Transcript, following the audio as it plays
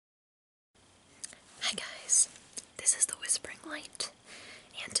guys, this is the Whispering Light,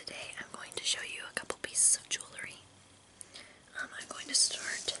 and today I'm going to show you a couple pieces of jewelry. I'm going to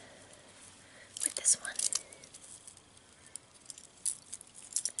start with this one.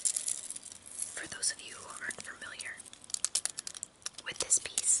 For those of you who aren't familiar with this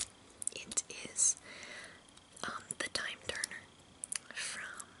piece, it is the Time Turner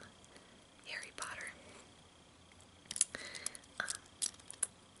from Harry Potter.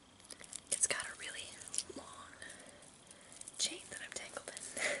 It's got a really long chain that I'm tangled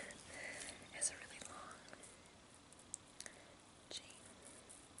in. It's a really long chain.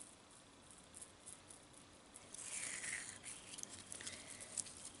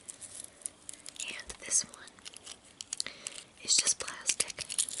 And this one is just plastic.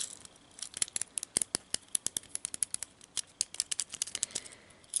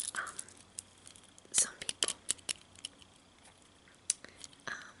 Some people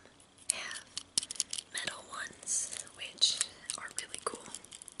have metal ones, which are really cool,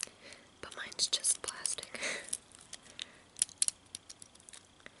 but mine's just plastic.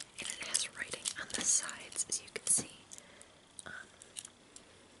 And it has writing on the sides, as you can see.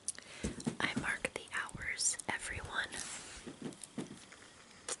 I mark the hours, everyone.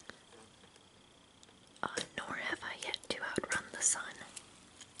 Nor have I yet to outrun the sun.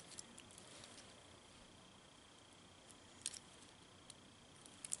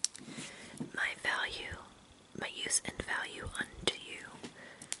 My use and value unto you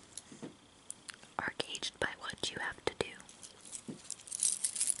are gauged by what you have to do.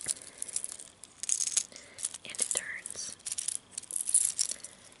 And it turns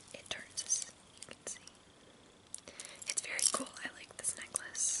as you can see. It's very cool. I like this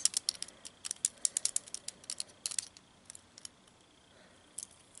necklace.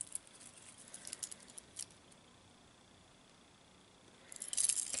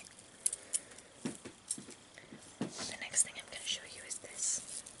 The next thing I'm going to show you is this.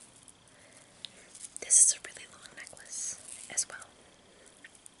 This is a really long necklace.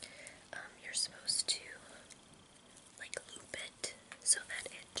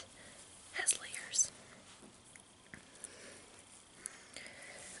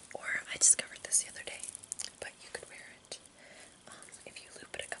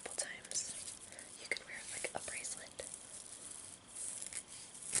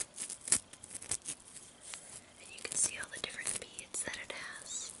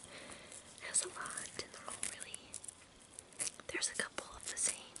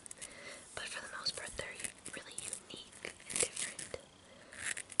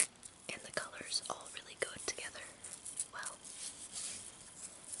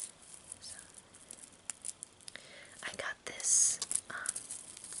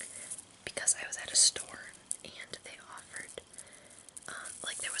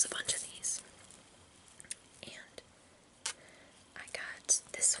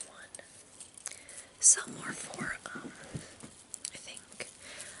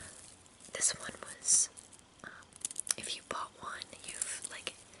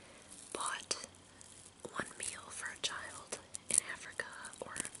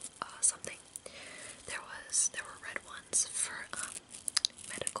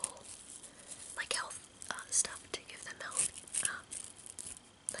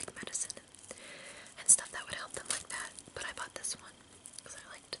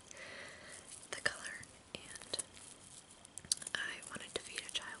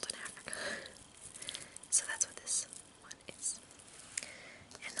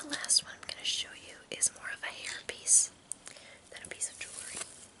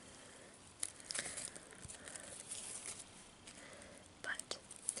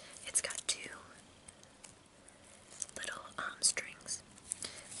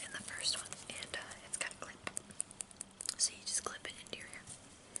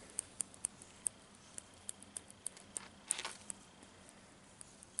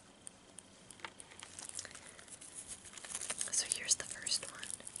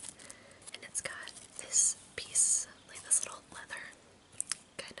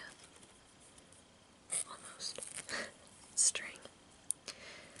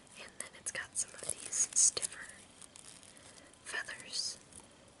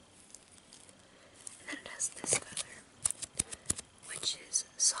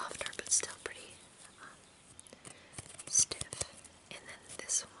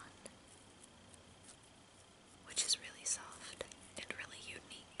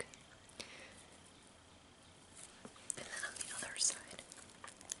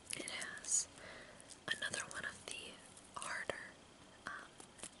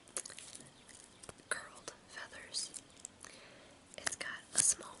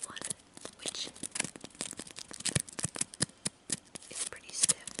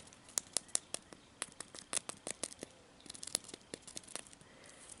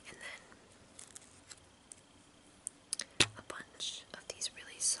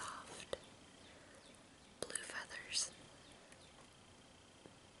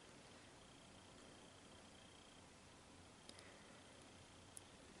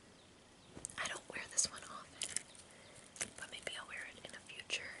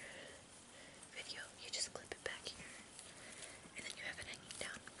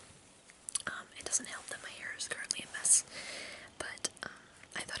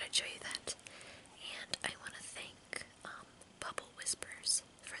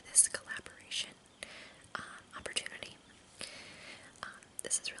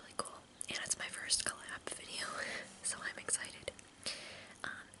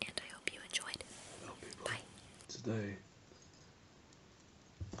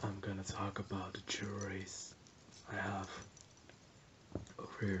 I'm gonna talk about the jewelries I have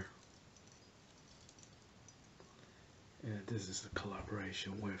over here. And this is a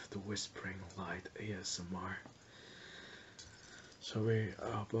collaboration with the Whispering Light ASMR. So we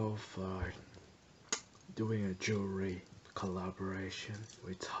are both doing a jewelry collaboration.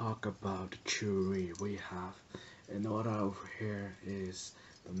 We talk about the jewelry we have, and what over here is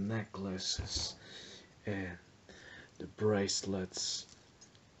the necklaces and the bracelets.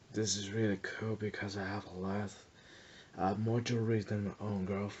 This is really cool because I have a lot. I have more jewelry than my own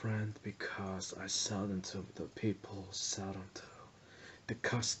girlfriend because I sell them to the people, sell them to the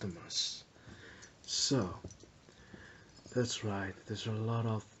customers. So that's right. There's a lot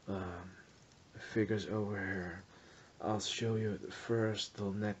of figures over here. I'll show you the first the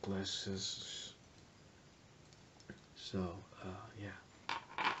necklaces. So yeah,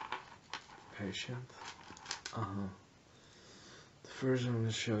 patient. The first one I'm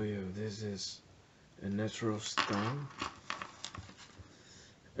gonna show you. This is a natural stone,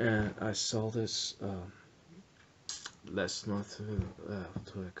 and I sold this last month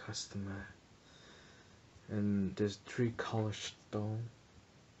to a customer. And there's 3 color stone.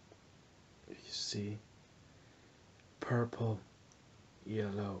 You see, purple,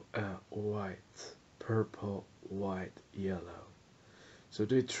 yellow, white. Purple, white, yellow. So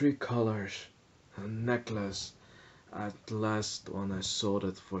the 3 colors. A necklace. At the last one I sold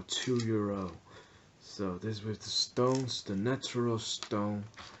it for €2. So this with the stones, the natural stone.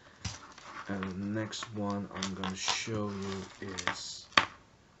 And the next one I'm gonna show you is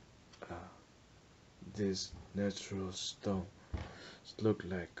this natural stone. It looks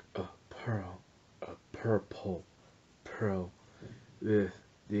like a pearl, a purple pearl with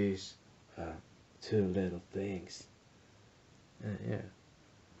these 2 little things. And yeah,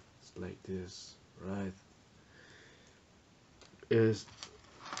 it's like this, right? It's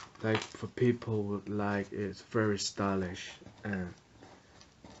like for people would like it's very stylish and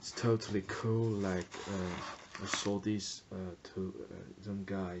it's totally cool. Like I sold these to some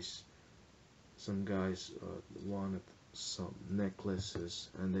guys. Some guys wanted some necklaces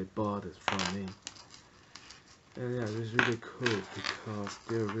and they bought it from me. And yeah, it's really cool because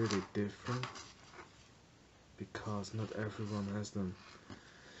they're really different. Because not everyone has them.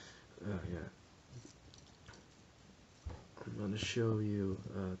 Yeah. I'm gonna show you.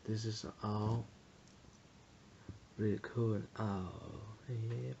 This is an owl. Really cool an owl.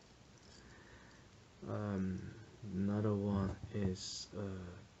 Yep. Another one is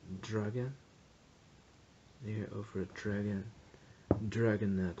dragon. Here over a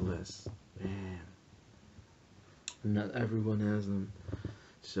dragon necklace. Man, not everyone has them.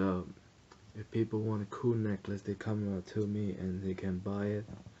 So if people want a cool necklace, they come out to me and they can buy it.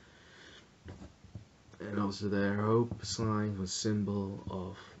 And also their hope sign was symbol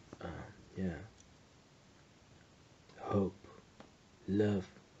of yeah, hope, love,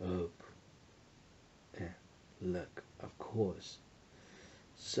 hope, and luck, of course.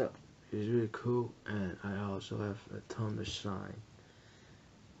 So it's really cool, and I also have a thunder sign.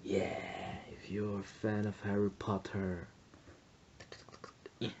 Yeah, if you're a fan of Harry Potter.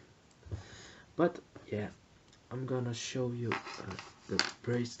 Yeah. But yeah, I'm gonna show you the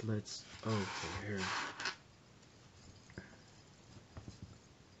bracelets over here.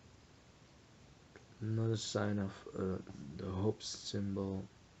 Another sign of the hope symbol,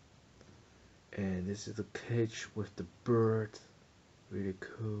 and this is the cage with the bird. Really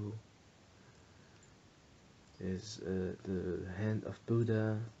cool. Is the hand of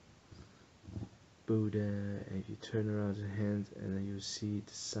Buddha, and you turn around the hand and then you see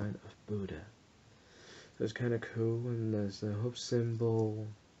the sign of Buddha. So it's kind of cool. And there's the hope symbol,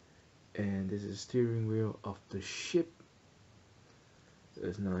 and this is the steering wheel of the ship.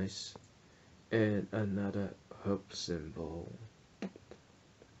 That's nice. And another hope symbol,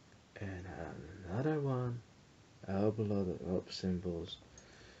 and another one. I hope a lot of hope symbols.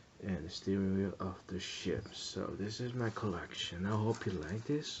 And the steering wheel of the ship. So this is my collection. I hope you like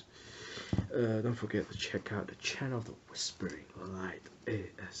this. Don't forget to check out the channel The Whispering Light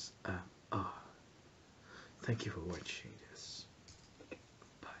ASMR. Thank you for watching this.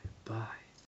 Bye bye.